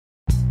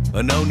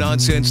a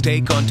no-nonsense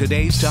take on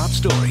today's top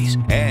stories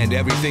and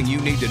everything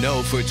you need to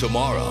know for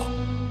tomorrow.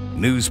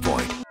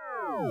 Newspoint.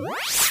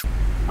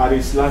 At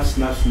its last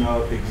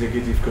National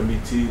Executive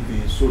Committee,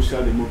 the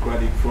Social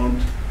Democratic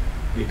Front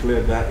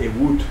declared that it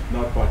would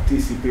not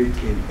participate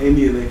in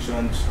any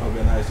elections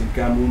organized in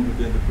Cameroon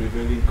within the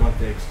prevailing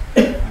context,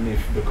 and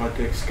if the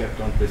context kept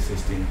on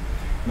persisting.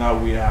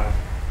 Now we are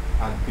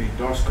at the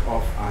dusk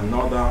of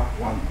another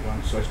one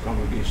such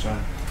congregation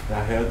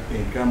that held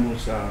in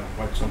Cameroon's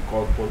what some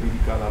called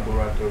political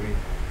laboratory,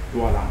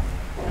 Douala.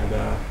 And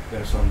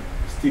there are some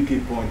sticky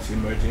points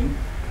emerging.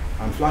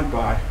 I'm flanked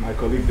by my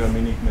colleague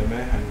Dominique Meme,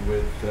 and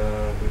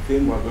with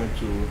him we're going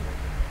to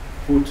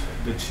put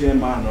the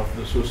chairman of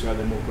the Social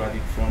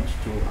Democratic Front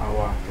to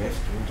our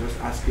test. We'll just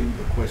ask him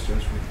the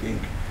questions we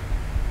think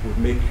would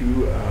make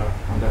you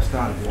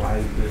understand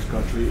why this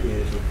country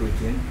is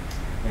operating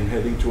and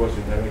heading towards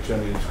the direction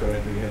it is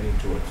currently heading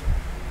towards.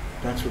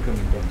 Thanks for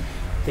coming, Dom.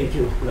 Thank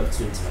you. Good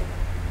afternoon.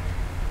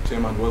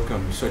 Chairman,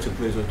 welcome. It's such a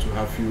pleasure to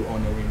have you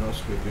honoring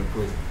us with your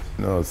presence.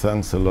 No,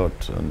 thanks a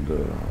lot,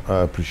 and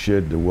I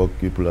appreciate the work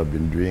people have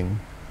been doing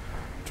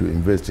to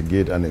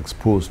investigate and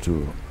expose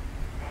to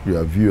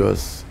your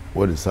viewers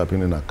what is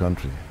happening in our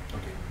country.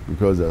 Okay.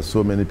 Because there are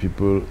so many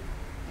people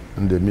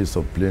in the midst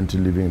of plenty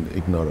living in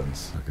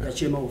ignorance. Okay. The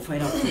Chairman will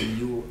find out from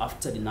you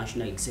after the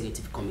National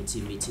Executive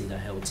Committee meeting that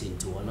held in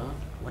Douala.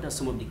 What are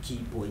some of the key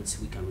points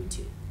we can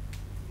retain?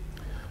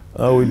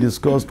 We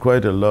discussed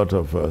quite a lot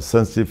of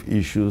sensitive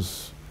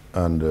issues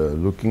and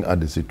looking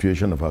at the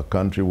situation of our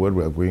country, what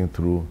we are going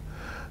through.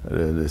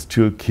 There's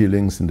still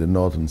killings in the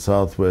north and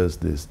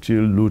southwest. There's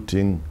still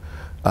looting,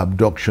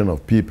 abduction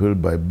of people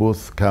by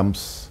both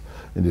camps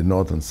in the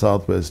north and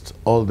southwest.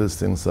 All these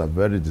things are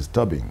very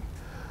disturbing.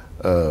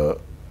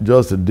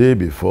 Just a day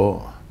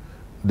before,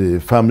 the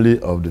family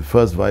of the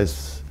first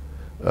vice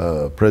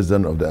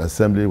president of the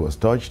assembly was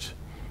touched.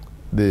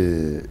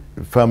 The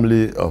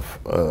family of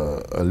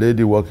a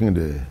lady working in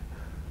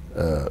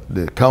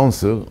the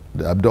council,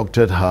 they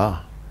abducted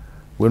her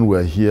when we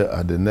were here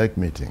at the NEC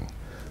meeting.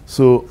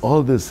 So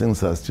all these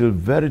things are still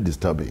very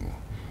disturbing,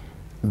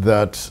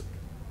 that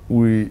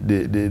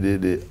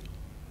the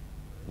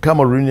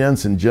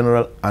Cameroonians in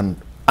general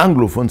and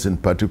Anglophones in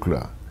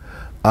particular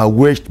are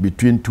wedged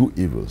between two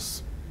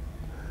evils.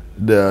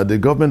 The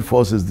government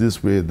forces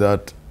this way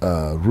that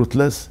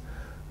ruthless.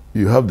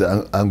 You have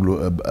the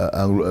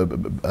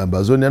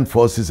Amazonian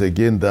forces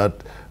again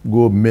that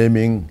go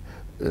maiming,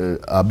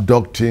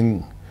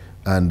 abducting,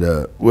 and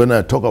when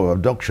I talk about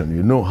abduction,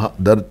 you know how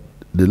that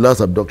the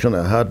last abduction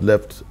I had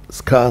left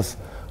scars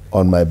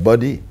on my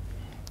body,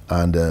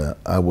 and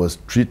I was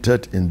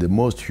treated in the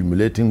most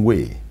humiliating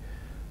way.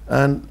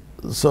 And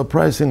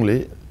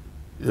surprisingly,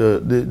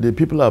 the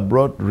people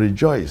abroad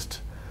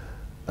rejoiced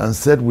and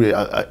said we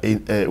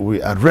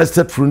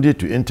arrested Frundi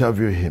to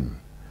interview him.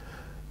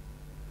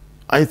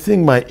 I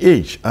think my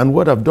age and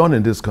what I've done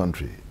in this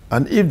country,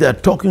 and if they're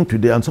talking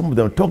today and some of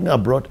them are talking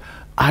abroad,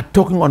 are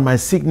talking on my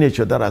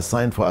signature that I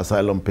signed for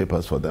asylum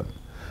papers for them.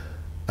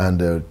 And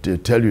to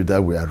tell you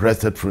that we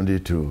arrested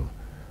Frundi to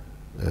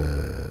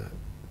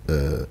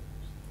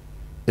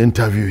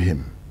interview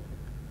him.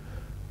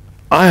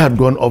 I had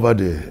gone over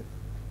the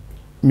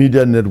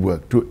media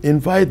network to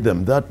invite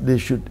them that they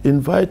should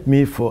invite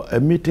me for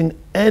a meeting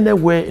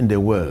anywhere in the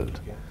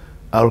world. Okay.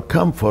 I'll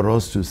come for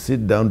us to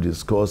sit down,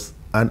 discuss,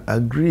 and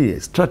agree,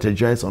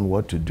 strategize on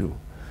what to do.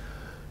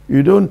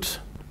 You don't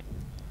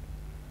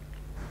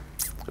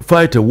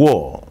fight a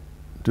war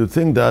to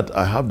think that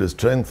I have the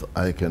strength,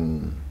 I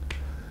can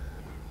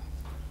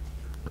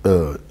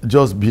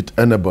just beat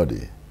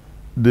anybody.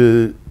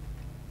 The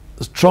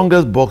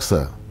strongest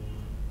boxer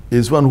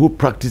is one who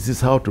practices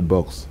how to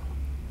box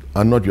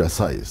and not your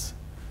size.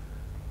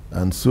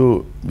 And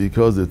so,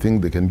 because they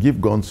think they can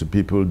give guns to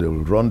people, they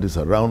will run this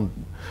around,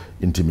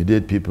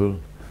 intimidate people.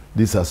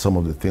 These are some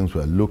of the things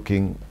we're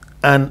looking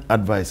and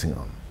advising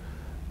on.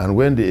 And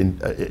when they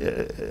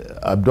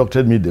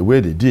abducted me the way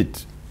they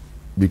did,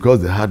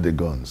 because they had the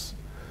guns,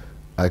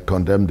 I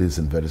condemn this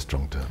in very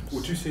strong terms.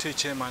 Would you say,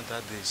 Chairman,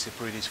 that the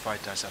separatist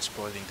fighters are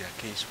spoiling their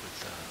case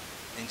with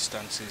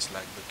instances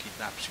like the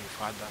kidnaps you've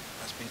had that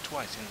has been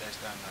twice in less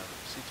than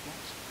 6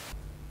 months?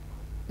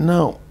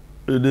 Now,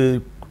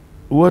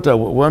 what I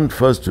want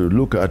first to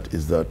look at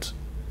is that,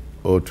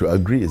 or to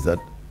agree, is that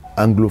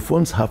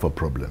Anglophones have a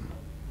problem.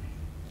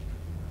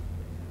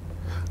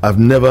 I've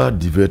never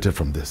deviated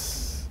from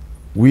this.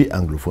 We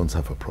Anglophones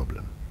have a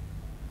problem.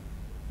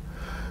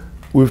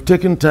 We've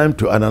taken time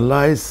to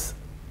analyze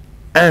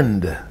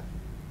and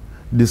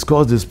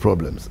discuss these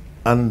problems,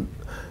 and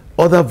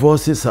other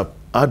voices have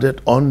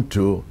added on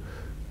to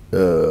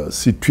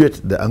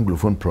situate the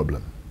Anglophone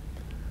problem.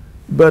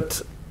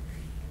 But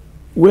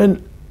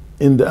when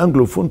in the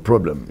Anglophone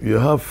problem, you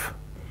have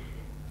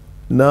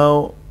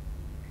now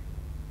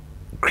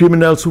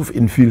criminals who've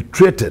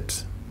infiltrated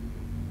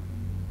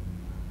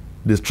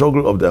the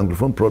struggle of the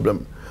Anglophone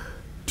problem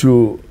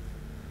to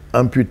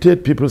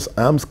amputate people's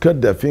arms, cut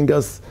their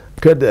fingers,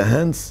 cut their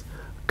hands,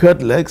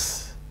 cut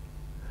legs,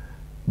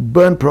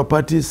 burn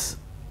properties,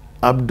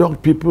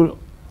 abduct people,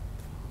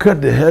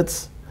 cut the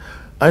heads.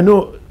 I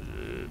know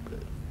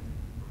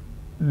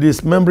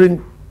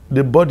dismembering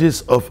the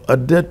bodies of a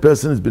dead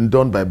person has been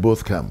done by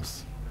both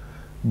camps,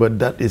 but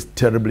that is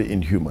terribly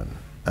inhuman.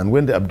 And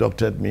when they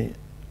abducted me,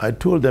 I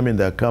told them in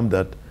their camp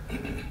that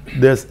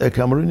there's a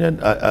Cameroonian,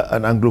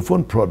 an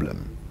Anglophone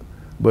problem,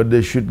 but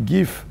they should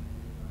give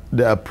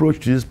the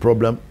approach to this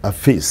problem a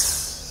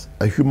face,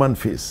 a human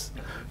face,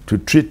 to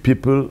treat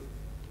people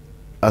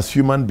as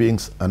human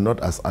beings and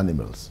not as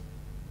animals.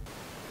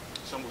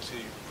 Some would say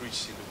you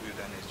preach in the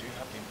wilderness. Do you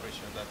have the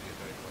impression that they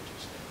heard what you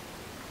said?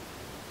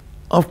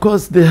 Of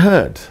course they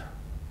heard.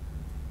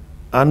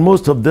 And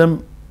most of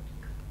them,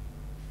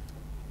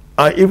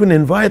 I even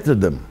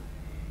invited them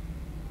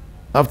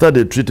after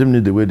they treated me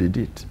the way they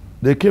did.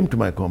 They came to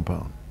my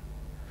compound.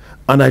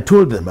 And I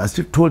told them, I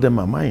still told them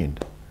my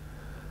mind.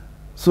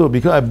 So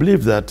because I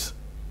believe that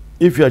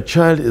if your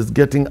child is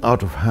getting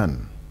out of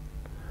hand,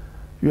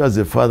 you as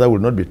a father will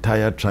not be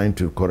tired trying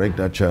to correct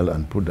that child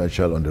and put that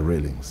child on the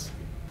railings.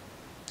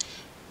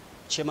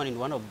 Chairman, in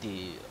one of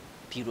the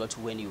periods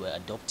when you were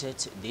adopted,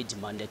 they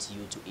demanded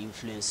you to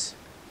influence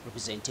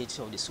representatives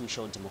of the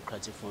Social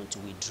Democratic Front to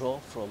withdraw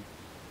from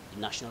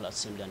the National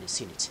Assembly and the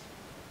Senate.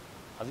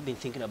 Have you been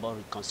thinking about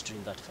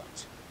reconsidering that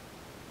fact?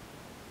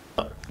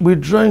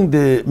 Withdrawing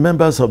the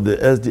members of the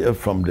SDF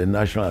from the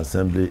National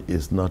Assembly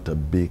is not a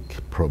big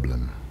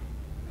problem.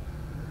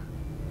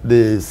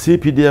 The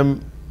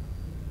CPDM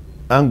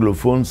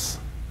Anglophones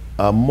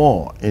are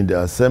more in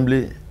the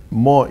Assembly,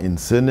 more in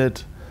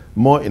Senate,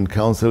 more in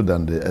Council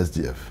than the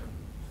SDF.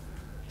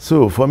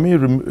 So for me,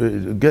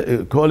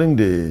 calling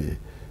the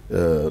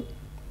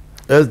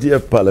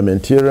SDF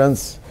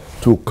parliamentarians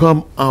to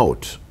come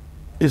out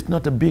is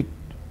not a big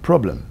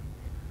problem.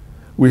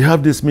 We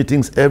have these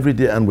meetings every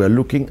day and we're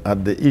looking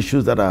at the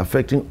issues that are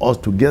affecting us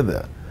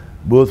together,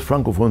 both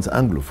Francophones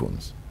and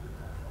Anglophones.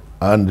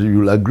 And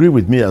you'll agree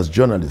with me as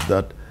journalists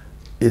that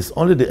it's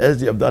only the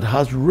SDF that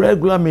has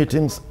regular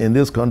meetings in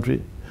this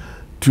country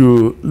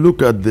to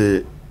look at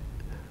the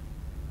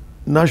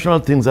national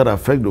things that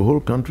affect the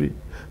whole country,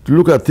 to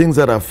look at things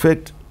that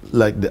affect,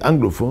 like the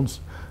Anglophones,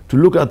 to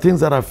look at things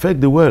that affect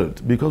the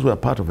world, because we're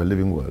part of a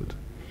living world.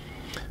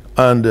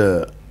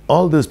 And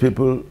all these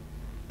people,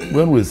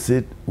 when we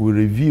sit, we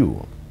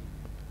review,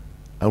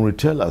 and we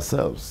tell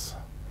ourselves,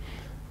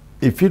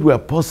 if it were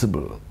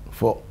possible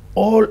for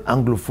all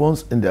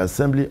Anglophones in the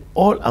Assembly,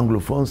 all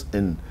Anglophones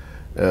in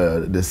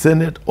the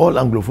Senate, all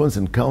Anglophones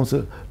in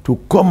Council, to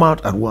come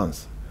out at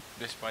once.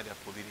 Despite their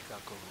political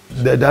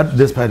coloration.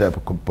 Despite their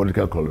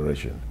political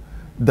coloration.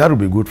 That would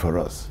be good for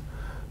us.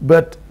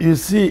 But you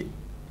see,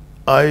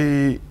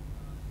 I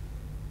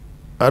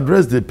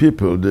addressed the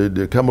people,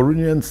 the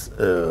Cameroonians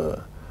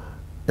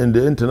in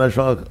the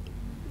international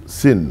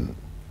scene,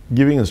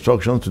 giving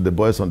instructions to the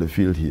boys on the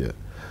field here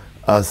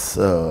as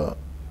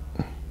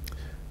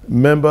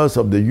members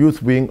of the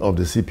youth wing of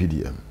the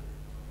CPDM.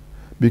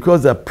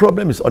 Because the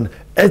problem is on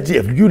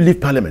SDF, you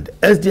leave parliament,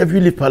 SDF, you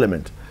leave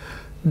parliament.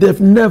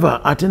 They've never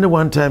at any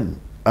one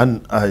time,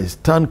 and I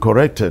stand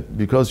corrected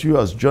because you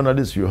as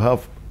journalists, you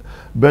have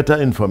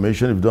better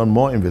information, you've done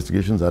more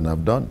investigations than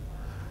I've done,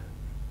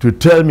 to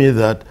tell me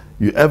that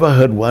you ever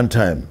heard one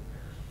time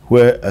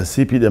where a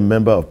CPDM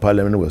member of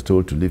parliament was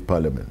told to leave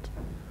parliament.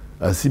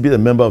 A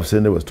CPDM member of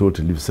Senate was told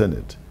to leave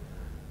Senate.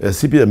 A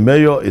CPDM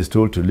mayor is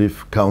told to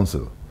leave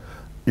council.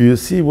 You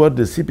see what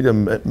the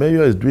CPDM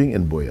mayor is doing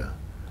in Boya,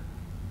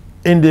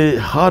 in the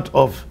heart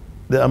of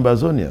the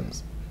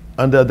Ambazonians,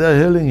 and they're there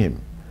hailing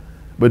him.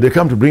 But they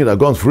come to bring their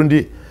guns.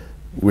 Frundi,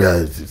 we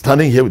are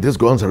standing here with these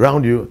guns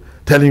around you,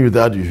 telling you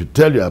that you should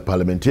tell your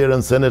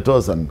parliamentarians,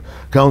 senators, and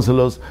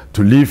councillors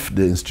to leave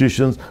the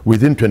institutions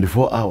within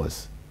 24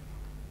 hours.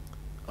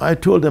 I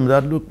told them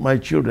that, look, my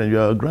children, you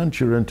are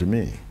grandchildren to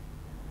me.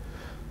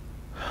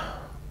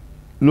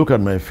 Look at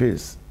my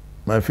face.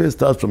 My face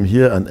starts from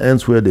here and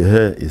ends where the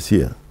hair is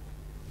here.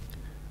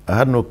 I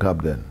had no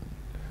cap then,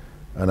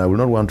 and I will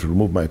not want to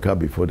remove my cap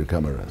before the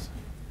cameras.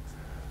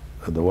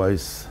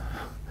 Otherwise,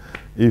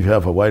 if you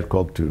have a white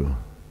cock to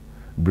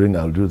bring,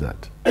 I'll do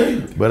that.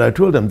 But I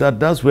told them that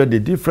that's where the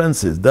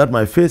difference is, that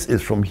my face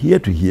is from here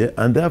to here,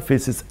 and their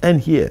faces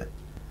end here.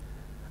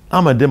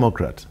 I'm a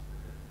Democrat.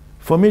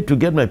 For me to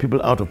get my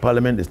people out of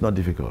parliament is not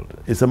difficult.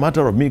 It's a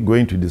matter of me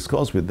going to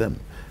discuss with them.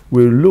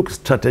 We'll look,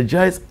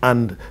 strategize,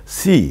 and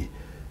see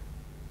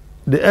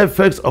the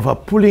effects of a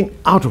pulling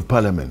out of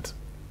parliament.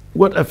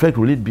 What effect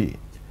will it be?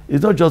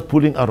 It's not just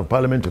pulling out of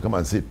parliament to come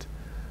and sit.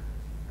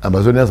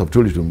 Ambazonians have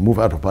told you to move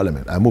out of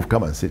parliament. I move,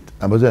 come and sit.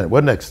 Ambazonians,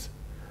 what next?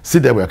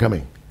 Sit there, we are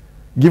coming.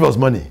 Give us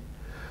money.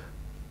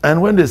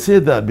 And when they say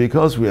that,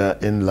 because we are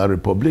in La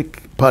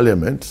Republique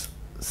parliament,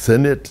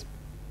 Senate,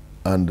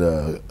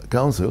 and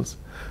councils,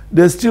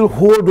 they still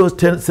hold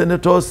those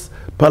senators,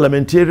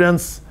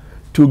 parliamentarians,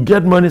 to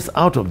get monies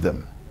out of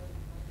them.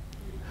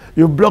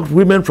 You've blocked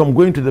women from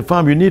going to the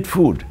farm. You need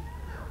food.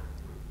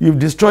 You've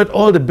destroyed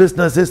all the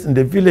businesses in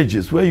the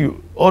villages where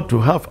you ought to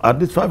have at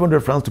least 500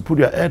 francs to put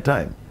your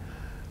airtime.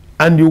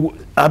 And you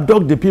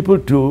abduct the people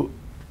to,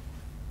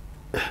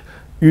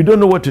 you don't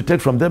know what to take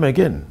from them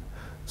again.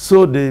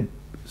 So the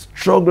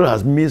struggle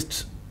has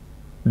missed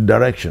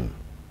direction.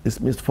 It's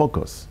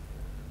misfocus.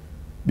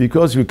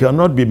 Because you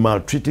cannot be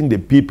maltreating the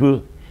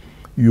people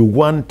you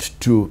want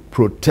to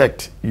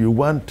protect, you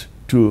want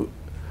to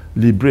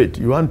liberate,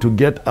 you want to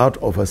get out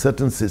of a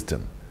certain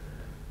system.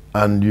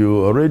 And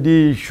you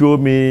already show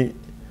me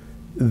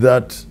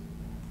that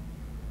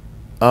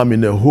I'm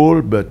in a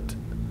hole, but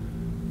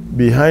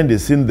behind the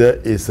scene there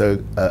is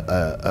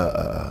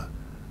a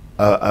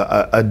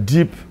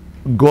deep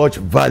gorge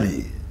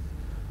valley,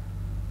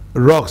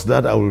 rocks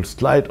that I will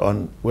slide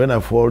on. When I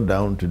fall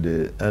down to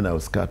the end, I will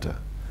scatter.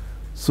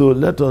 So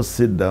let us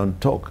sit down,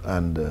 talk,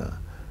 and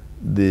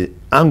the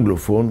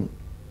Anglophone,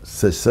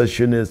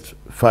 secessionist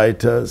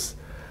fighters,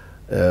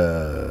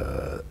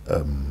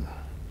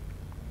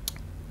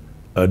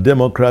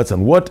 Democrats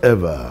and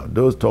whatever,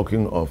 those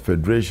talking of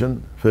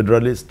federation,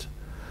 federalist,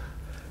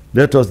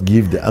 let us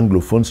give the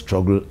Anglophone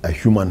struggle a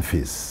human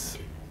face.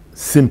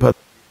 Sympathy.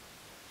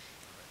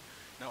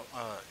 Now,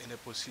 in a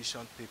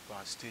position paper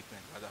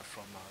statement, rather,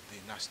 from the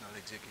National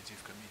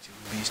Executive Committee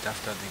released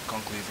after the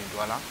conclave in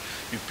Douala,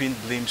 you pinned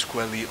blame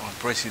squarely on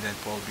President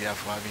Paul Biya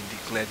for having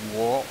declared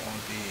war on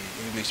the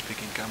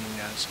English-speaking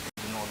Cameroonians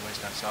in the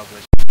northwest and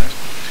southwest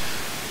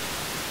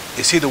regions.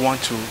 Is he the one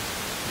to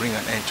bring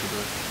an end to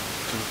the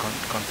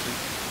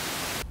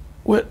conflict?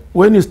 Well,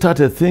 when you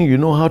start a thing, you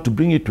know how to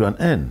bring it to an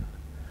end.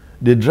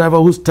 The driver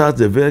who starts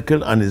the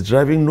vehicle and is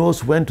driving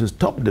knows when to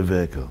stop the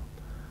vehicle.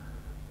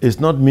 It's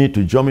not me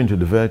to jump into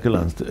the vehicle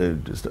and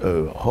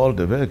halt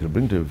the vehicle,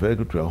 bring the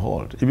vehicle to a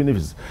halt, even if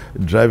it's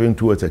driving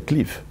towards a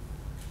cliff.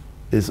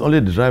 It's only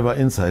the driver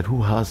inside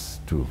who has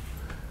to.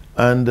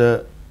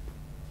 And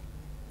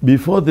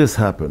before this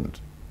happened,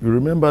 you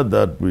remember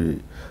that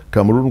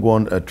Cameroon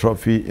won a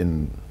trophy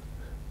in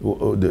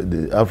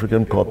the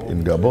African Cup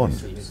in Gabon.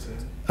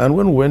 And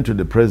when we went to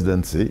the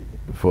presidency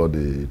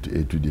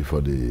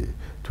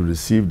to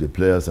receive the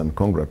players and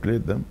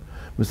congratulate them,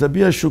 Mr.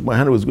 Biya shook my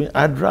hand, was going.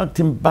 I dragged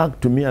him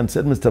back to me and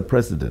said, Mr.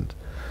 President,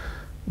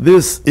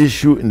 this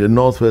issue in the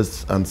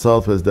northwest and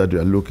southwest that you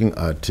are looking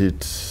at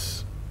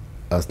it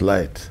as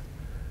light,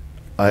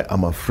 I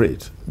am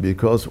afraid,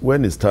 because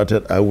when it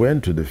started, I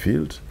went to the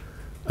field,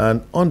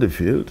 and on the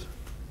field,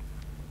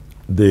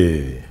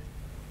 the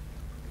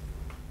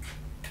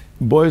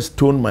boys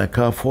stoned my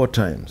car 4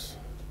 times.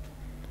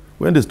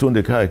 When they stoned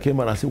the car, I came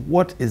out and I said,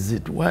 what is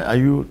it? Why are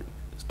you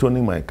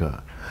stoning my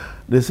car?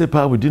 They said,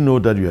 Pa, we didn't know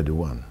that you are the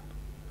one.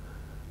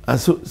 And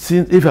so,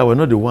 since if I were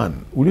not the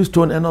one, will you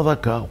stone another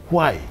car?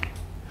 Why?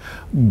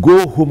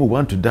 Go home, we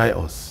want to die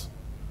us.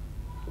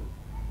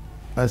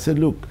 I said,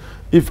 look,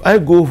 if I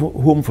go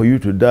home for you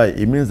to die,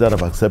 it means that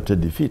I've accepted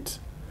defeat.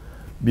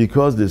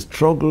 Because the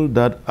struggle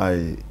that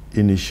I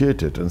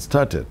initiated and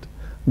started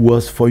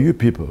was for you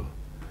people.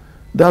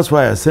 That's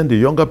why I send the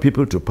younger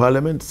people to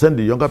parliament, send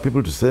the younger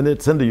people to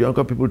senate, send the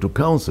younger people to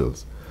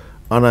councils.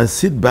 And I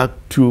sit back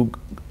to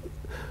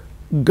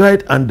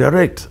guide and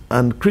direct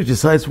and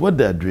criticize what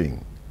they're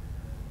doing.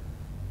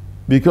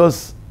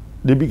 Because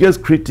the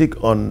biggest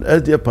critic on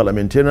SDF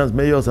parliamentarians,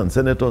 mayors and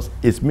senators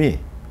is me.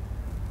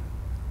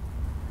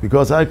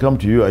 Because I come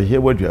to you, I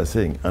hear what you are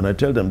saying, and I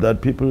tell them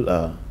that people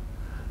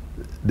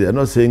they are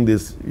not saying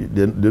this,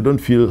 they don't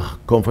feel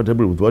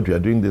comfortable with what you are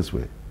doing this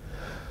way.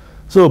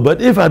 So,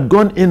 but if I'd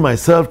gone in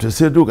myself to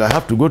say, look, I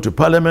have to go to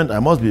parliament, I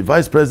must be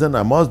vice president,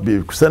 I must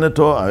be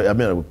senator, I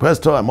mean, a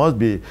pastor, I must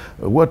be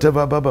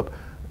whatever, blah, blah,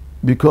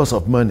 because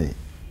of money.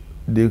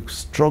 The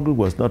struggle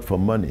was not for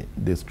money.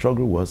 The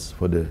struggle was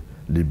for the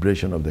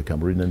liberation of the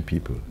Cameroonian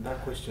people.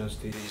 That question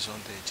still is on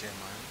the chairman.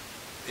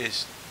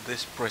 Is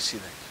this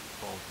president,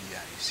 Paul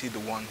Biya, is he the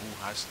one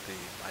who has the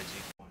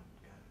magic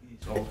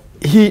one?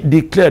 He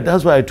declared,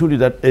 that's why I told you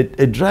that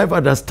a driver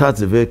that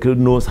starts a vehicle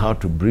knows how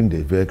to bring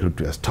the vehicle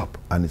to a stop.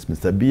 And it's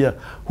Mr. Biya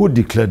who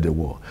declared the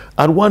war.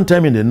 At one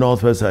time in the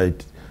northwest, I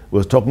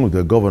was talking with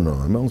the governor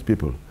amongst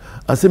people.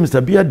 I said,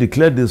 Mr. Biya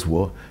declared this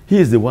war. He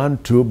is the one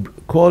to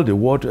call the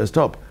war to a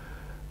stop.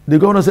 The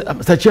governor said,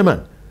 Mr.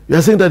 Chairman, you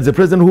are saying that it's the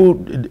president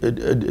who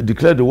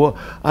declared the war?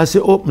 I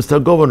said, oh,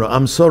 Mr. Governor,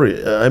 I'm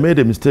sorry, I made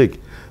a mistake.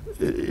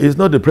 It's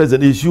not the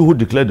president, it's you who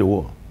declared the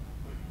war.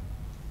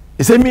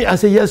 He said, me? I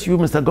said, yes, you,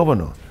 Mr.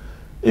 Governor.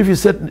 If you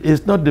said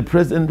it's not the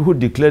president who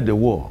declared the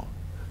war,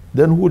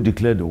 then who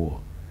declared the war?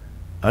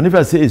 And if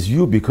I say it's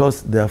you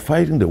because they are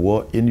fighting the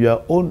war in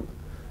your own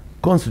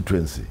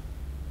constituency,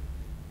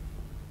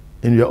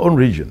 in your own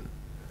region,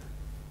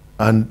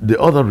 and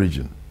the other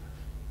region,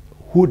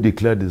 who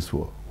declared this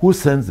war? Who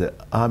sends the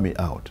army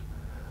out?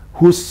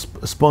 Who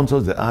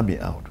sponsors the army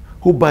out?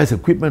 Who buys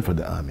equipment for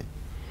the army?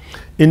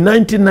 In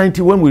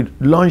 1990, when we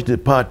launched the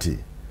party,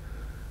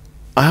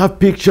 I have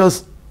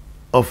pictures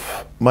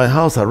of my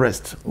house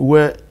arrest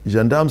where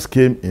gendarmes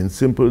came in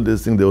simple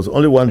this thing. There was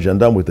only one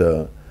gendarme with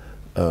a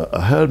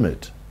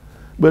helmet.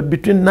 But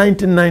between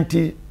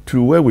 1990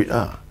 to where we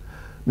are,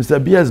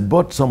 Mr. Biya has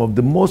bought some of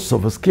the most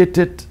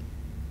sophisticated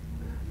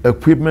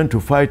equipment to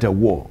fight a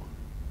war.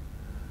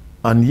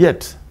 And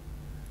yet,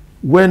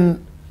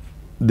 when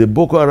the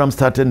Boko Haram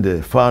started in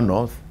the far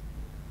north,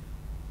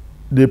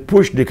 they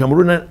pushed the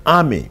Cameroonian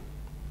army,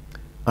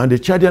 and the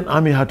Chadian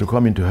army had to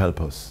come in to help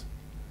us.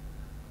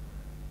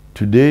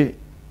 Today,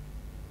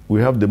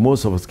 we have the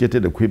most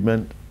sophisticated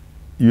equipment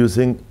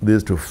using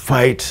this to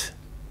fight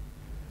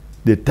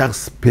the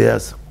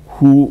taxpayers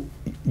who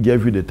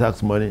gave you the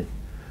tax money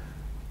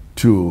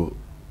to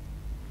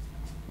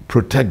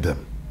protect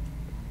them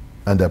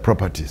and their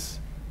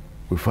properties.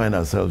 We find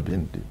ourselves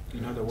being.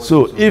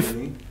 So if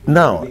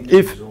now,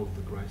 if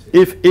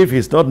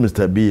it's not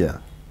Mr.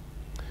 Biya,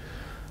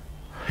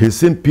 he's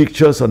seen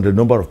pictures on the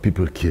number of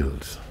people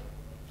killed,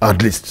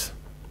 at least.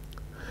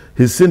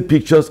 He's seen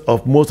pictures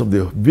of most of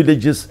the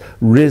villages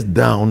razed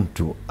down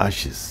to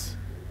ashes.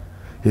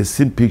 He's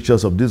seen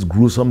pictures of these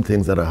gruesome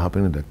things that are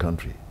happening in the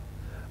country.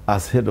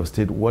 As head of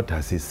state, what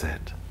has he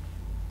said?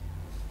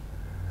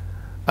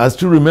 I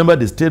still remember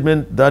the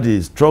statement that he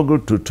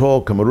struggled to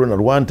tour Cameroon at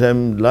one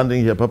time,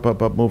 landing here,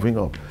 moving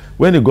up.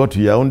 When he got to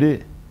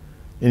Yaoundé,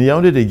 in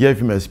Yaoundé they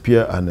gave him a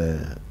spear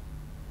and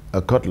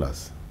a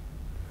cutlass.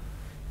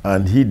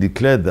 And he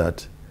declared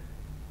that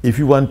if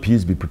you want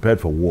peace, be prepared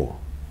for war.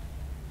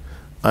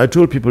 I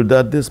told people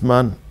that this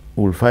man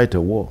will fight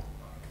a war.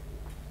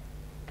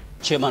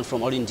 Chairman,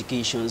 from all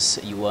indications,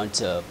 you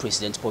want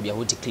President Pobia,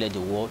 who declared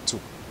the war, to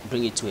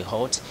bring it to a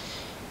halt.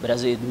 But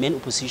as a main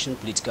opposition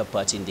political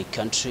party in the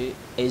country,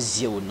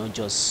 SDA will not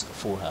just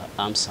fold her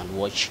arms and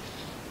watch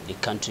the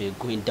country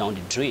going down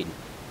the drain.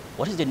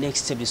 What is the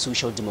next step the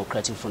Social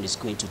Democratic Front is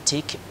going to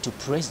take to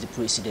press the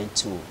president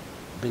to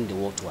bring the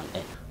war to an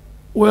end?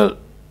 Well,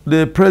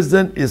 the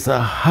president is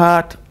a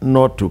hard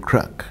nut to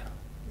crack.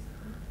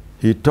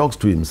 He talks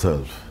to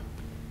himself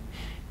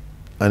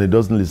and he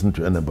doesn't listen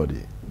to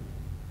anybody.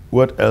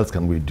 What else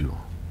can we do?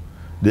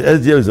 The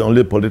SDF is the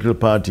only political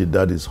party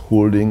that is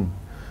holding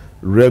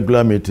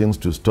regular meetings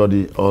to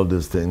study all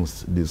these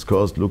things,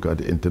 discuss, look at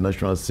the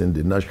international scene,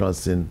 the national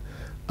scene,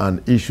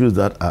 and issues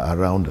that are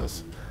around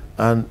us.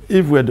 And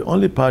if we're the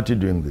only party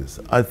doing this,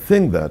 I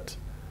think that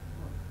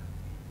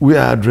we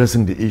are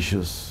addressing the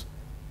issues.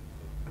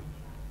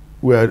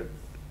 We are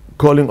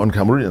calling on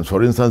Cameroonians.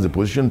 For instance, the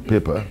position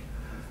paper,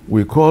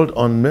 we called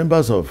on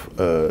members of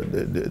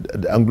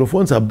the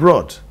Anglophones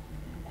abroad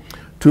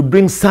to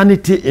bring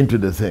sanity into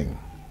the thing,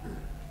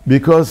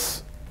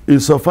 because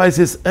it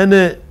suffices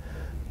any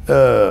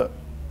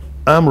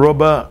armed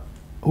robber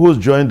who's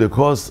joined the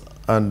cause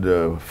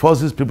and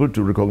forces people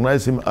to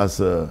recognize him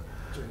as a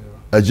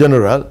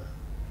general.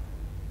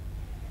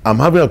 I'm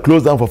having a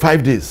close down for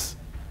 5 days.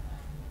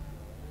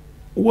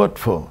 What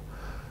for?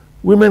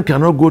 Women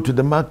cannot go to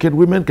the market,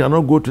 women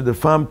cannot go to the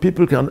farm,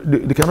 people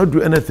they cannot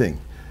do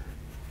anything.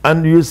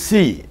 And you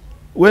see,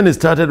 when it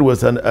started, it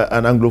was an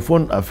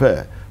Anglophone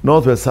affair,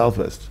 Northwest,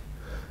 Southwest.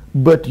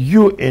 But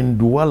you in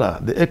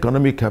Douala, the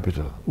economic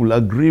capital, will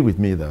agree with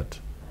me that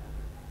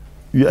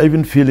you are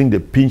even feeling the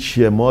pinch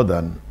here more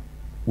than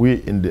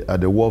we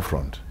at the war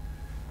front,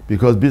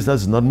 because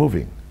business is not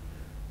moving.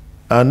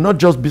 And not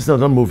just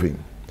business not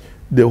moving,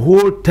 the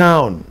whole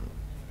town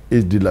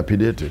is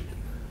dilapidated.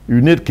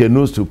 You need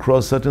canoes to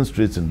cross certain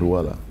streets in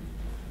Douala.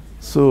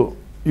 So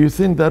you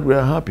think that we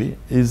are happy?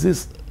 Is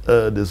this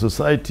the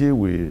society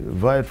we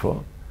vied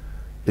for?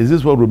 Is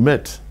this what we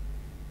met?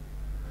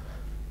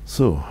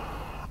 So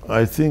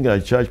I think I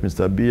charge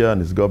Mr. Biya and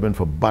his government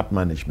for bad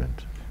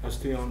management. I'll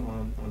stay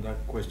on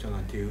that question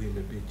until in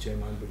a bit,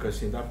 Chairman,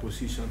 because in that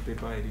position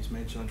paper it is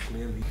mentioned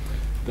clearly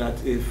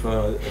that if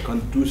a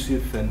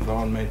conducive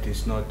environment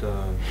is not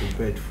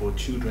prepared for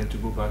children to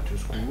go back to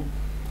school,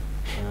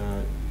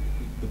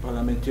 the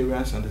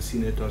parliamentarians and the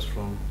senators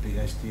from the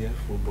SDF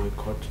will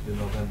boycott the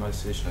November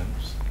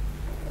sessions.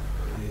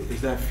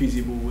 Is that a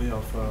feasible way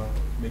of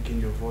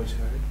making your voice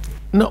heard?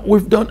 No,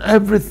 we've done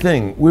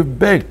everything. We've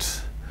begged,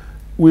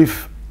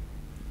 we've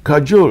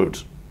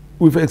cajoled,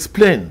 we've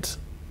explained.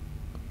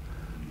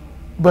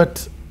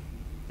 But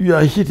you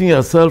are hitting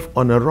yourself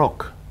on a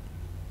rock.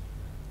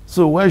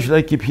 So why should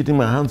I keep hitting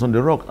my hands on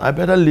the rock? I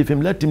better leave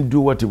him, let him do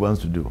what he wants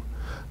to do.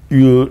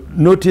 You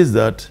notice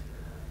that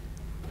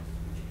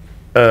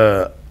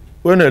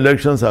when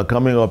elections are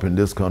coming up in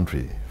this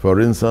country, for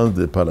instance,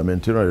 the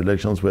parliamentary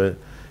elections where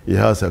he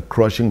has a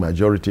crushing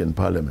majority in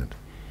parliament.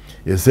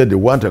 He said they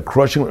wanted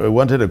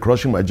a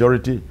crushing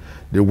majority.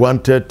 They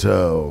wanted,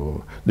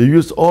 they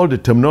used all the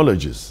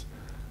terminologies.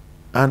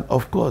 And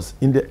of course,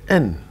 in the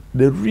end,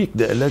 they rigged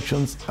the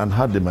elections and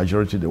had the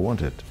majority they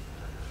wanted.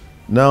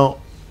 Now,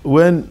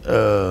 when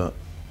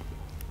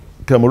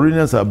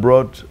Cameroonians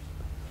abroad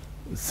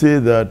say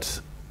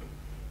that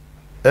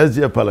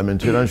SDF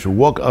parliamentarians should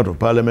walk out of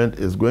parliament,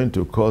 is going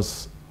to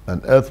cause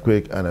an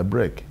earthquake and a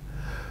break.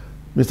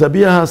 Mr.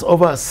 Biya has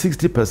over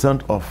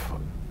 60%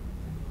 of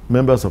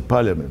members of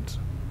parliament.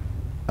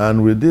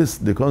 And with this,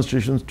 the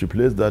constitution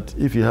stipulates that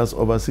if he has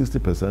over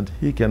 60%,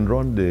 he can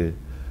run the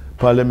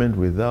parliament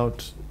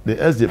without the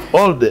SDF.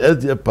 All the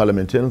SDF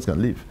parliamentarians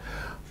can leave.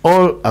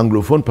 All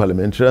Anglophone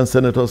parliamentarian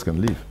senators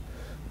can leave.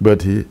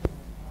 But he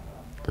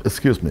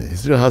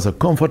still has a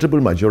comfortable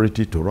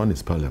majority to run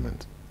his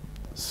parliament.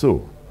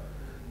 So,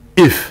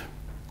 if,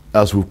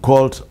 as we've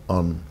called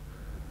on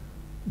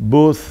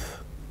both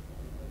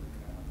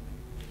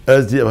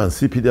SDF and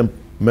CPDM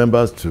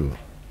members to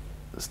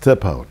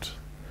step out,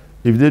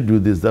 If they do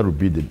this, that would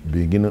be the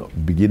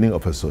beginning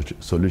of a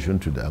solution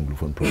to the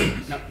Anglophone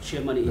problem. Now,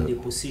 Chairman, in the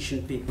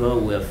position paper,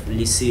 we have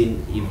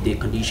listened if the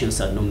conditions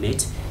are not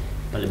met,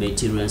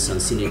 parliamentarians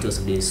and senators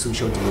of the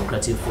Social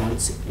Democratic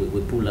Front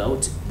will pull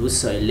out.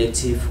 Those are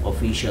elective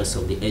officials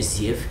of the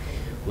SDF.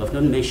 We have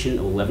not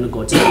mentioned, or we have not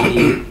got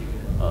any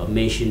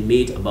mention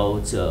made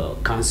about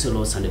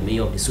councillors and the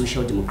mayor of the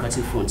Social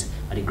Democratic Front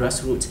at the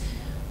grassroots.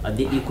 Are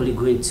they equally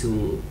going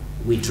to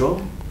withdraw?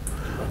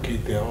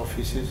 Vacate their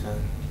offices and...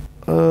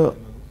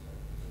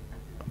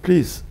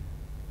 Please,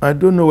 I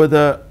don't know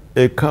whether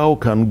a cow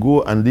can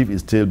go and leave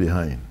its tail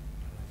behind,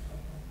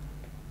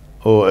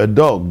 or a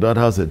dog that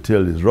has a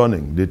tail is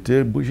running, the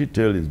tail, bushy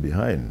tail is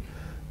behind.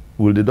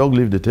 Will the dog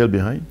leave the tail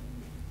behind?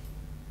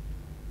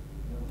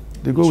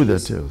 They go with their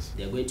tails.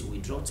 They're going to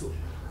withdraw too.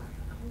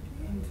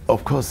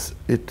 Of course,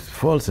 it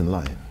falls in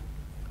line.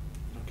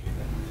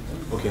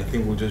 Okay, I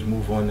think we'll just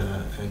move on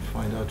and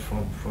find out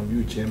from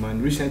you,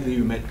 Chairman. Recently,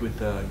 you met with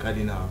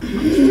Cardinal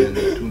Christian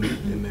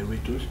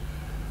Emeritus,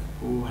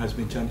 who has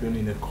been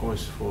championing a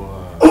cause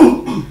for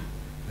a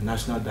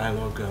National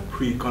Dialogue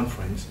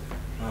pre-conference.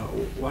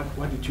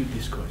 What did you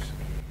discuss?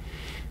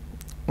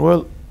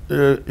 Well,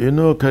 you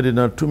know,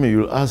 Cardinal Toomey,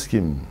 you'll ask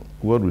him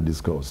what we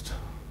discussed.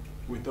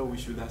 We thought we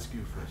should ask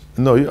you first.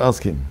 No, you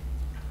ask him.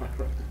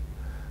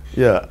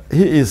 Yeah,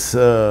 he is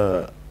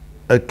a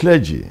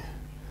clergy,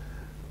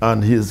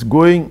 and he is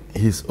going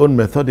his own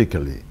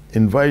methodically,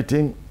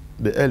 inviting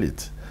the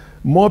elite.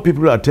 More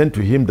people attend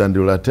to him than they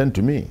will attend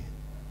to me,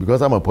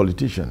 because I'm a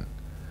politician.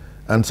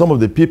 And some of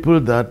the people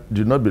that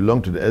do not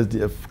belong to the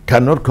SDF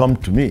cannot come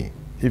to me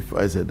if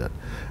I said that.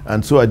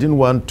 And so I didn't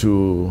want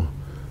to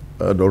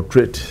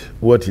adulterate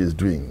what he is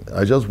doing.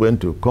 I just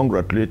went to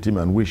congratulate him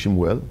and wish him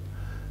well,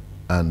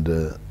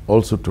 and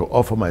also to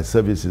offer my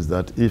services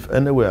that if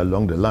anywhere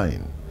along the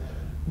line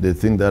they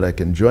think that I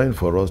can join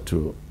for us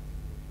to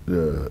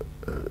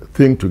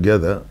think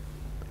together,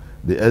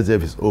 the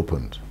SDF is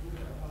opened.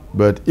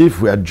 But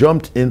if we had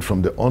jumped in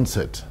from the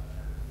onset,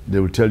 they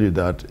will tell you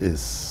that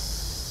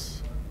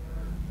is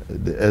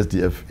the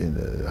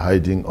SDF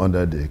hiding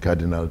under the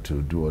cardinal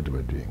to do what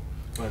we're doing.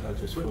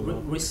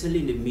 Recently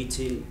in the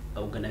meeting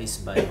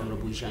organized by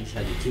Honorable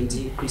Jean-Jacques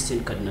Kindi,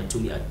 Christian Cardinal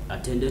Toomey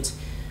attended,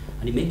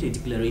 and he made a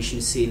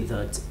declaration saying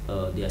that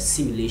the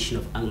assimilation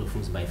of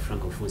Anglophones by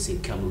Francophones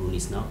in Cameroon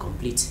is now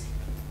complete.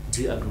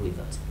 Do you agree with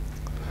that?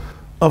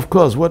 Of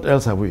course. What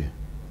else have we?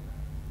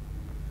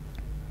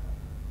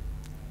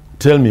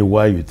 Tell me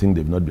why you think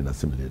they've not been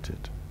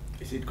assimilated.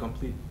 Is it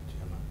complete,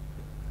 Chairman?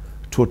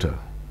 Total.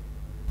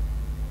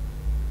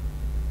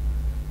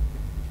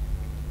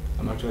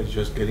 I'm actually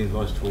just getting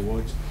lost for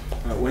words.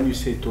 When you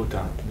say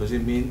total, does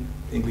it mean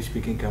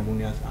English-speaking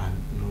Cameroonians are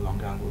no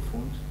longer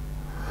Anglophones?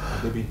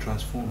 Have they been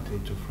transformed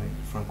into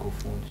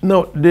Francophones?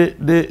 No,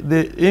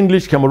 the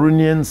English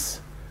Cameroonians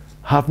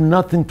have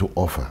nothing to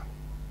offer.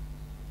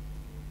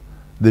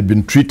 They've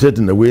been treated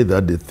in a way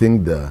that they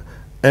think they're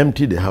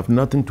empty, they have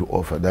nothing to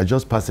offer. They're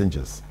just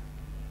passengers.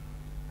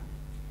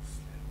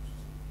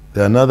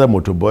 There are neither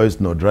motorboys,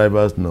 nor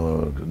drivers,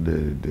 nor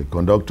the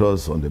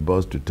conductors on the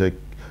bus to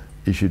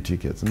issue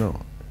tickets. No,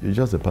 you're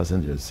just a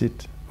passenger.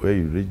 Sit where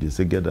you reach, they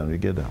say get down, you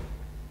get down.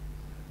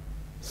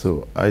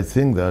 So I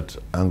think that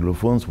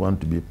Anglophones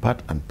want to be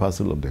part and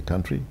parcel of the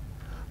country,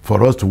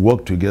 for us to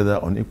work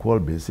together on equal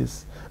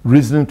basis,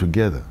 reasoning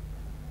together.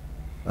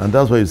 And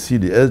that's why you see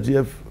the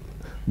SDF,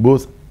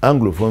 both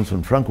Anglophones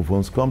and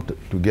Francophones come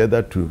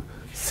together to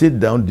sit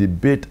down,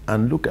 debate,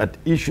 and look at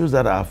issues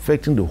that are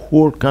affecting the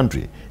whole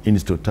country in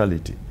its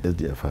totality,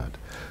 SDF had.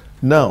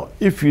 Now,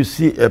 if you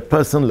see a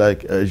person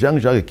like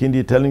Jean-Jacques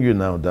Kindi telling you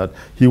now that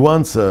he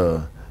wants,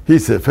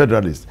 he's a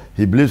federalist,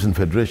 he believes in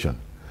federation.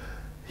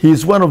 He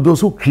is one of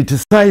those who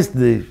criticized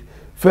the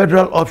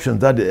federal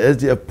options that the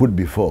SDF put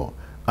before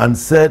and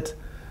said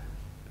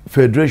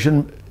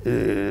federation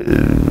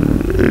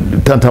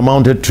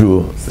tantamounted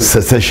to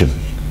secession.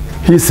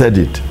 He said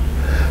it.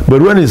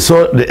 But when he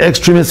saw the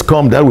extremists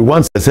come that we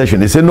want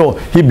secession, he said no,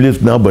 he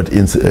believes now but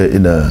in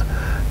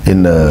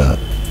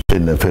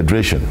a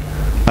federation.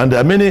 And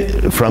there are many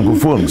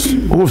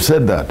Francophones who've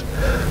said that.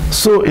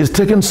 So it's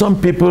taken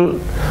some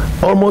people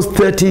almost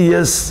 30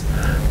 years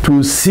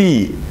to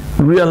see,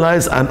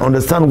 realize and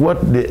understand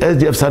what the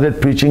SDF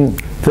started preaching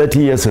 30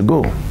 years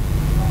ago.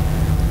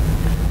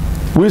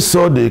 We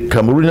saw the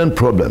Cameroonian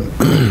problem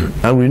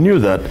and we knew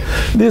that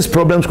these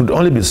problems could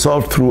only be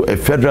solved through a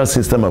federal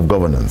system of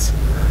governance.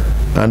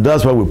 And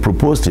that's why we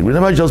proposed it. We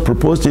never just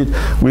proposed it.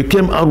 We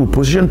came out with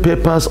position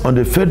papers on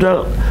the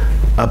federal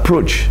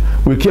approach.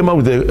 We came out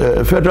with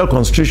a federal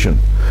constitution.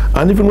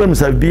 And even when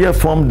Mr. Biya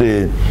formed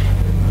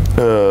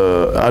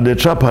at the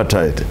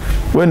tripartite,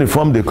 when he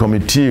formed the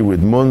committee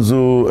with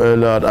Monzu,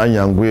 Elad,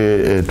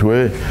 Anyangwe,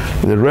 Etwe,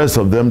 the rest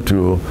of them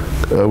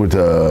with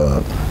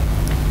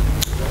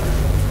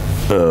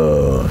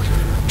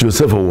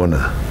Joseph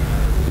Owona,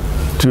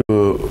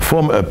 to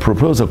form a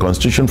proposed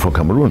constitution for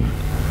Cameroon.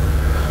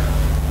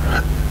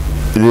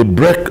 They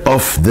break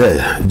off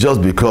there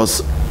just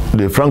because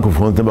the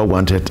Francophones never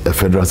wanted a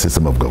federal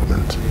system of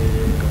government.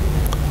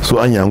 So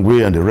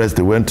Anyangwe and the rest,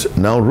 they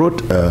now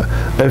wrote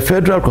a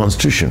federal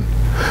constitution,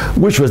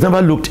 which was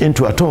never looked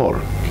into at all.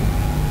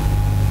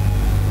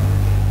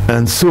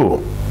 And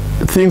so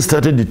things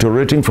started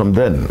deteriorating from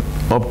then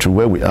up to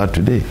where we are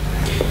today.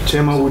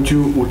 Chairman,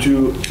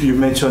 you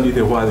mentioned it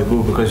a while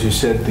ago because you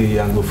said the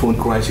Anglophone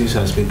crisis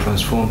has been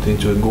transformed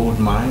into a gold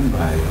mine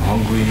by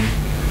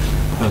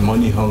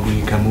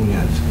money-hungry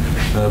Cameroonians,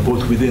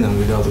 both within and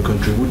without the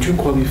country. Would you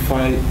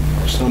qualify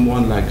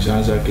someone like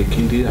Jean-Jacques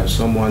Ekinde as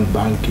someone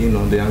banking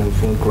on the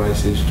Anglophone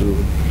crisis to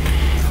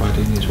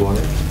fatten his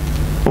wallet?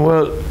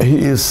 Well, he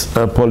is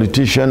a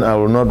politician. I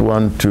will not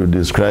want to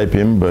describe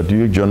him, but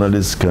you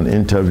journalists can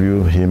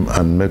interview him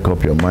and make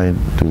up your mind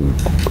to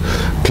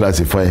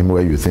classify him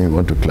where you think you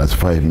want to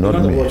classify him,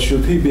 not me. But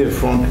should he be a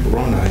front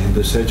runner in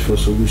the search for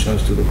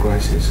solutions to the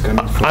crisis?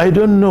 I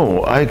don't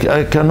know.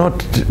 I cannot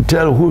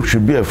tell who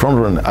should be a front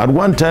runner. At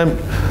one time,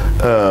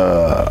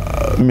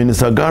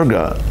 Minister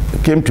Garga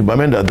came to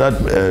Bamenda that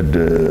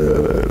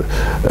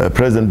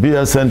President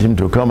Biya sent him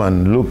to come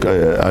and look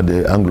at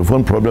the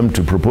Anglophone problem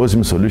to propose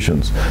him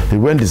solutions. He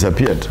went,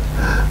 disappeared,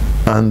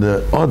 and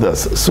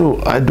others. So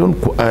I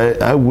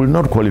will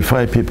not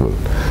qualify people.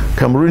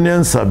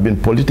 Cameroonians have been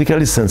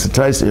politically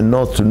sensitized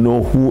enough to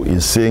know who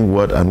is saying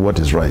what and what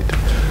is right.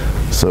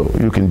 So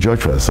you can judge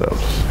for yourselves.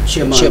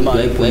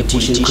 Chairman,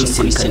 politician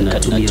Christian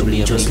cannot be a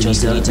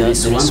religious leader. There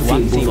is one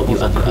thing both of you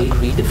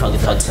agree, the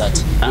fact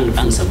that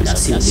Anglophones have been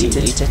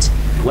assimilated.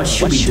 What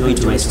should we do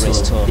to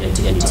restore their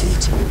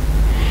identity?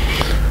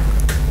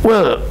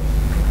 Well,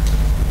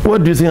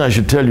 what do you think I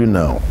should tell you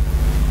now?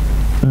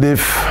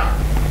 They've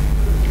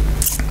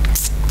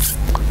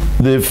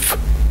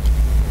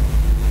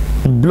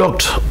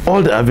blocked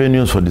all the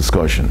avenues for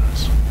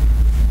discussions.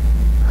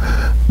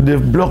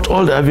 They've blocked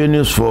all the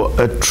avenues for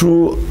a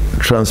true,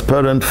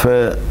 transparent,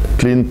 fair,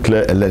 clean,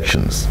 clear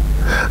elections.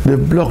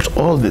 They've blocked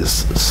all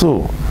this.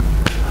 So,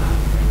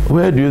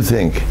 where do you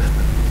think?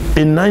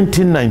 In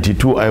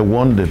 1992, I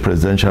won the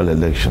presidential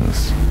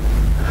elections,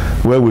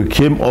 where we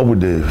came up with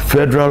the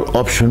federal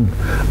option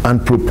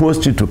and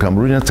proposed it to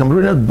Cameroonians.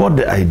 Cameroonians bought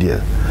the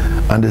idea,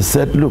 and they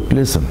said, look,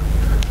 listen,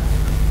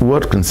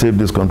 what can save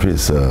this country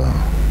is a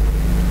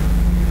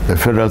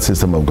federal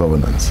system of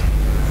governance.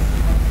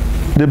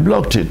 They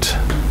blocked it.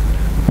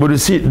 But you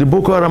see, the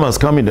Boko Haram has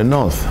come in the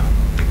north.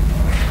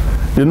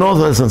 The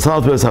northwest and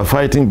southwest are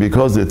fighting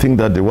because they think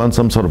that they want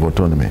some sort of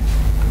autonomy.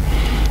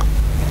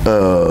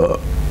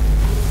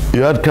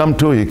 You had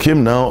Kamto, he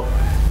came now.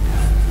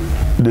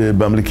 The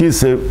Bamlikis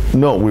say,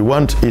 no, we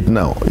want it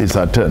now. It's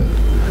our turn.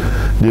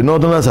 The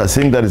northerners are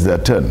saying that is their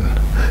turn.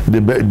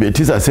 The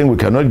Betis are saying we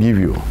cannot give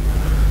you.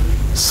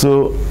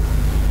 So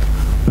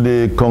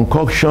the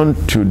concoction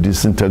to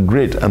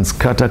disintegrate and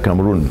scatter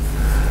Cameroon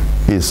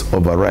is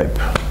overripe.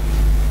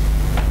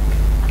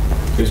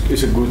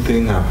 It's a good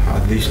thing,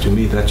 at least to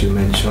me, that you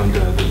mentioned the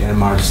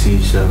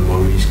MRC's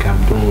Maurice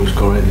Kamto, who is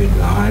currently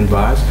behind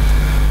bars.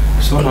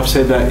 Some have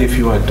said that if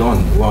you are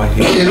done while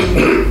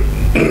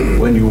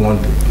when you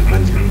won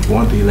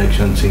the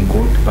elections in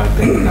court back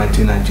then in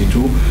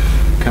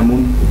 1992,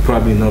 Cameroon would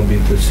probably not be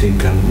the same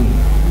Cameroon.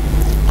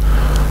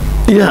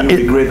 Yeah, you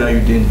regret that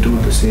you didn't do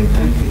the same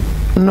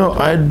thing? No,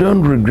 I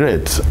don't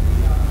regret.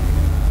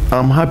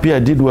 I'm happy I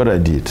did what I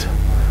did.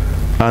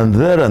 And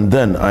there and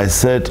then I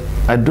said,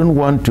 I don't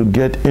want to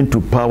get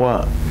into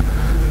power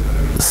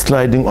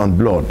sliding on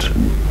blood,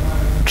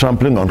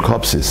 trampling on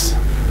corpses.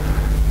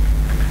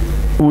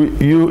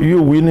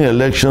 You winning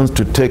elections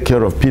to take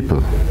care of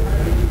people.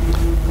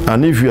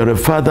 And if you are a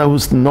father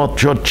who's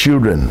not your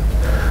children,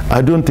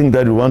 I don't think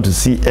that you want to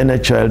see any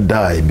child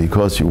die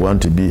because you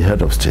want to be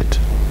head of state.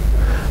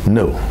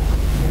 No,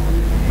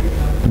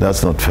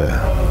 that's not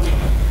fair.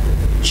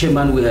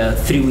 Chairman, we are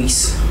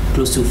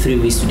close to 3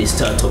 weeks to the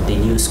start of the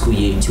new school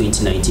year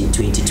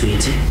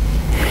 2019-2020.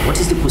 What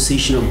is the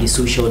position of the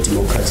Social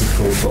Democratic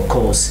Front for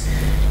calls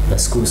that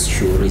schools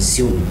should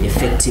resume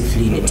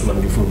effectively in the two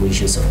Anglophone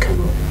regions of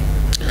Cameroon?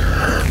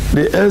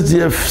 The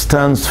SDF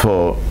stands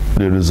for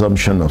the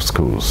resumption of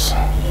schools.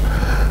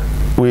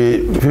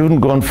 We've even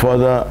gone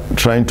further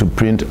trying to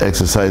print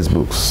exercise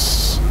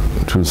books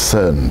to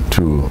send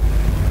to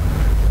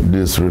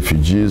these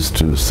refugees,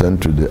 to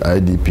send to the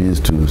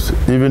IDPs,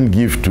 to even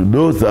give to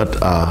those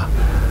that are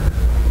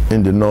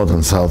in the north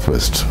and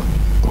southwest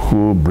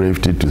who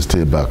braved it to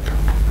stay back.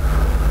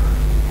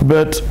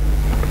 But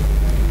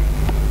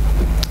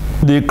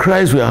the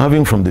cries we are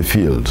having from the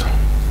field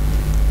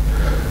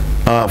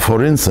are,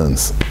 for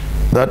instance,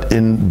 that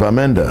in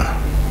Bamenda,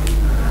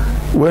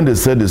 when they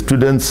said the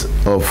students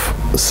of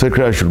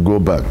Secretariat should go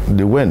back,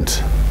 they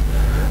went.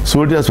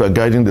 Soldiers were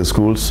guiding the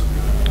schools.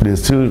 The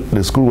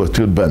school was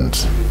still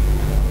burnt.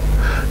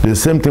 The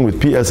same thing with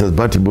PSS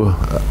Batibo.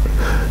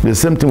 The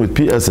same thing with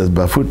PSS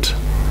Bafut.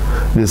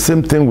 The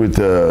same thing with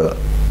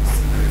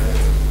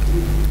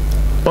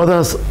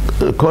other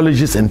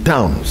colleges in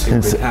town.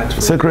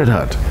 Sacred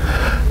Heart.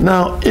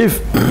 Now,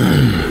 if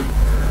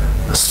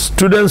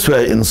students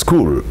were in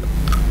school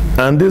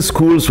and these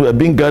schools were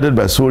being guarded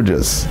by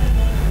soldiers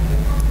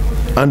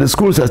and the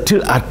schools are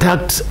still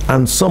attacked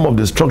and some of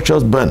the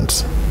structures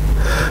burnt,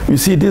 You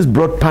see, this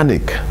brought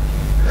panic.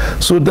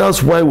 So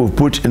that's why we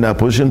put in our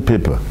position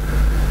paper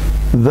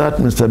that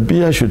Mr.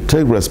 Biya should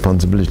take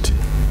responsibility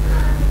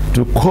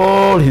to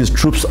call his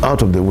troops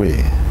out of the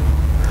way.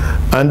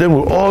 And then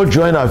we'll all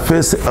join our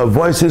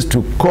voices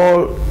to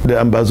call the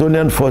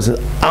Ambazonian forces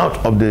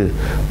out of the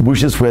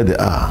bushes where they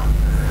are,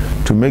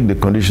 to make the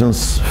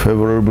conditions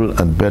favorable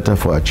and better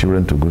for our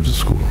children to go to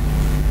school.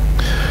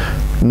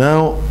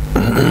 Now,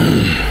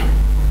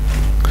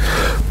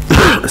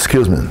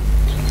 excuse me,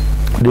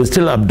 they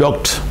still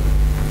abduct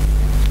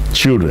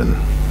children.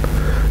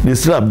 They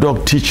still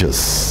abduct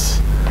teachers.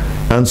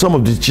 And some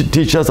of the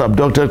teachers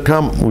abducted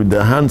come with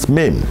their hands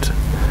maimed.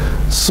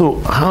 So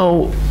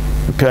how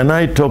can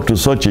I talk to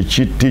such a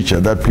teacher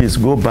that please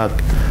go back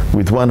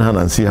with one hand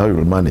and see how you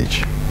will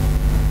manage?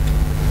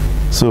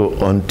 So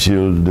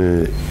until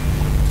the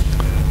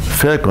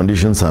fair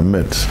conditions are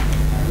met,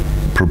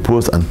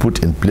 proposed and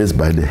put in place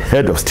by the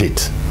head of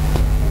state,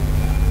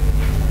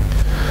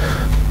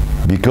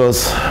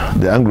 because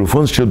the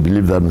Anglophones should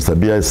believe that Mr.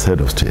 Biya is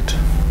head of state.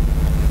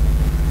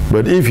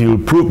 But if you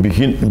prove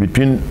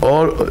between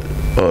all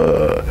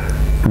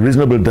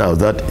reasonable doubts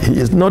that he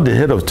is not the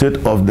head of state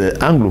of the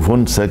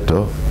Anglophone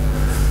sector,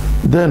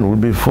 then we'll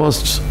be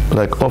forced,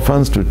 like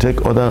orphans, to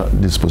take other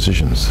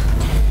dispositions.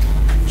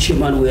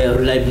 Chairman, we are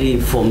reliably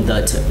informed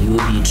that you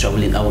will be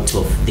traveling out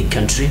of the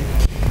country.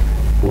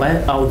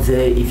 While out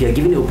there, if you are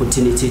given the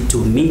opportunity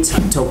to meet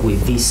and talk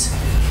with these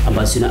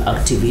Ambazonian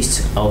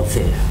activists out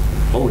there,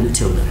 what will you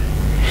tell them?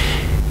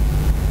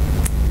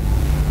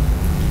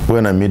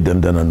 When I meet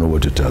them, then I know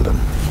what to tell them.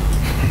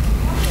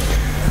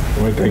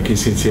 Well, thank you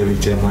sincerely,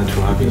 Chairman,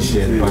 for having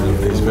shared part of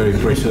this very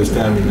precious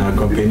time in our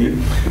company.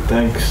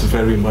 Thanks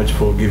very much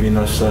for giving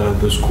us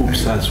the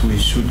scoops as we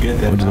should get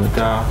them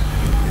after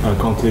our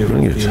conclave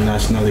of the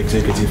National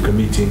Executive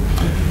Committee.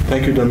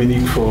 Thank you,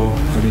 Dominique, for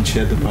having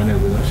shared the panel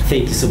with us.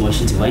 Thank you so much,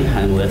 Divine,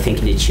 and we're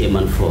thanking the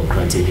Chairman for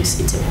granting this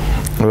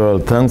interview. Well,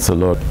 thanks a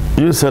lot.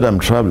 You said I'm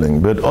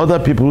traveling, but other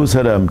people who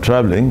said I'm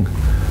traveling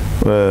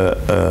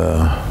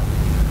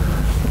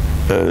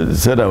they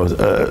said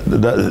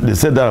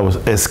that I was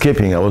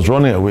escaping, I was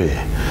running away,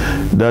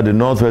 that the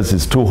Northwest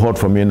is too hot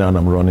for me now and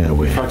I'm running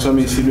away. In fact, some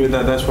insinuate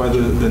that that's why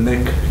the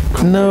neck...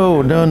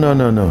 No. The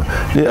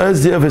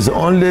SDF is the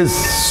only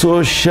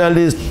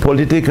socialist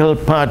political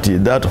party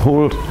that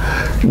holds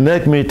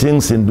NEC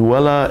meetings in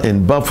Douala,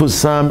 in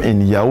Bafoussam,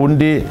 in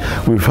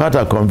Yaoundé. We've had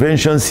our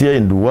conventions here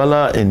in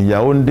Douala, in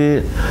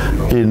Yaoundé,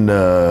 in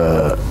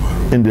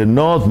the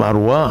North,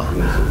 Maroua,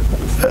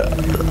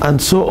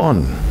 and so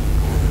on,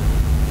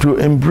 to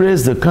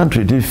embrace the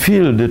country, to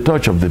feel the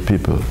touch of the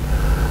people.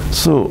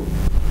 So,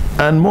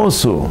 and more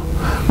so,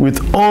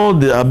 with all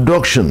the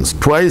abductions,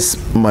 twice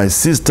my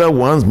sister,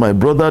 once my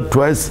brother,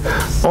 twice,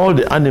 all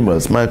the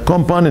animals, my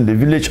compound in the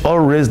village all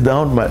raised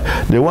down,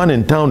 the one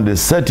in town, they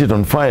set it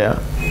on fire.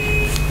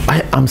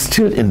 I am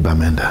still in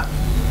Bamenda.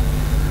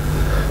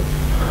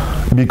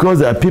 Because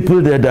there are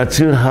people there that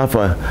still have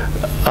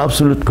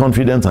absolute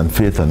confidence and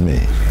faith in me.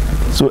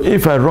 So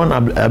if I run,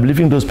 I'm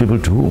leaving those people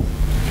to who?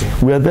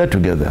 We are there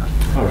together.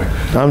 All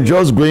right. I'm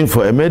just going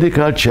for a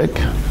medical check.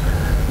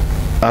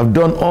 I've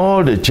done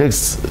all the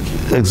checks,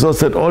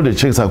 exhausted all the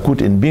checks I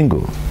could in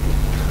bingo.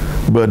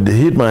 But they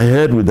hit my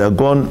head with a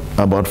gun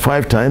about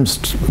 5 times,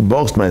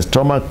 boxed my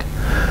stomach,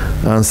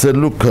 and said,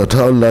 look at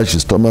how large your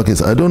stomach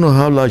is. I don't know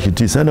how large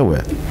it is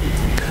anywhere.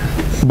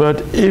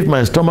 But if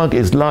my stomach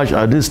is large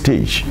at this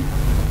stage,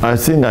 I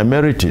think I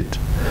merit it.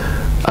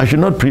 I should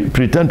not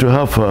pretend to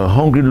have a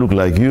hungry look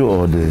like you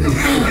or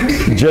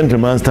the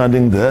gentleman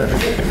standing there.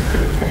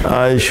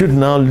 I should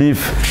now live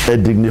a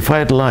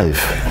dignified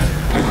life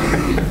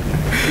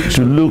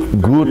to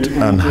look good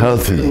and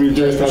healthy.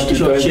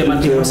 Sure,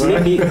 Chairman, because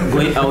maybe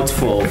going out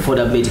for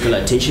further medical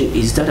attention,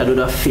 is that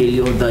another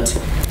failure that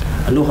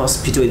no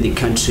hospital in the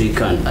country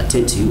can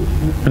attend to you?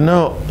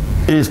 No,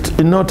 it's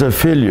not a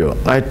failure.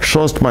 I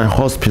trust my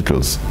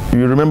hospitals.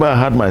 You remember I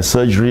had my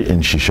surgery in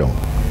Shishong,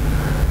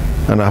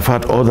 and I've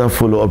had other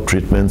follow-up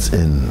treatments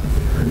in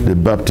the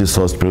Baptist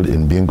Hospital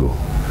in Bingo.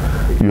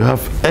 You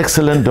have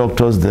excellent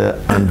doctors there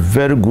and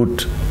very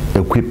good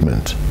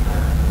equipment.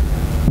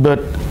 But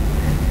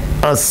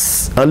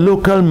as a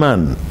local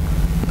man,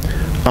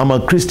 I'm a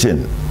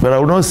Christian, but I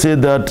would not say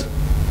that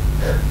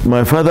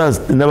my father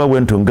has never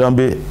went to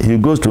Ngambi. He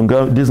goes to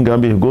this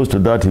Ngambi, he goes to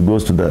that, he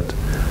goes to that.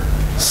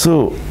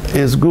 So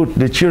it's good.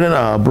 The children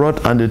are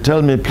abroad and they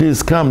tell me,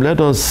 please come, let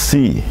us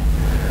see.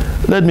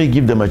 Let me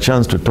give them a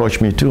chance to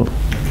touch me too.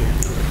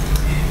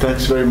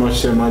 Thanks very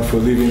much, Chairman, for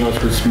leaving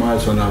us with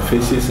smiles on our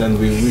faces, and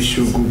we wish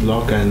you good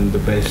luck and the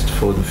best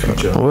for the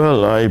future.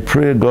 Well, I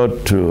pray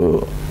God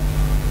to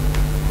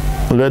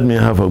let me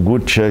have a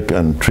good check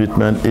and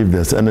treatment if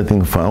there's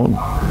anything found,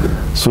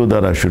 so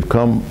that I should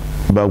come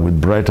back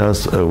with brighter,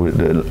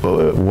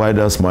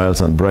 wider smiles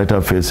and brighter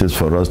faces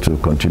for us to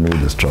continue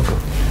the struggle.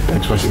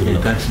 Thanks for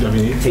speaking. Thanks,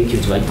 Dominique. Thank you,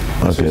 Dwight.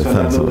 Okay, so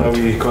thanks a lot.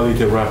 We call it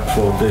a wrap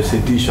for this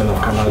edition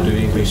of Canal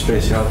doing English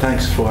Special.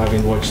 Thanks for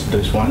having watched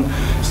this one.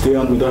 Stay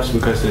on with us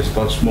because there's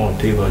lots more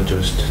tailored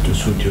just to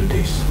suit your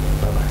taste.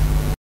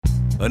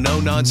 Bye-bye. a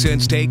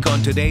no-nonsense take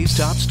on today's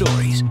top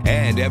stories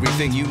and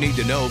everything you need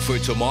to know for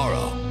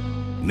tomorrow.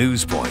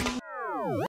 Newspoint,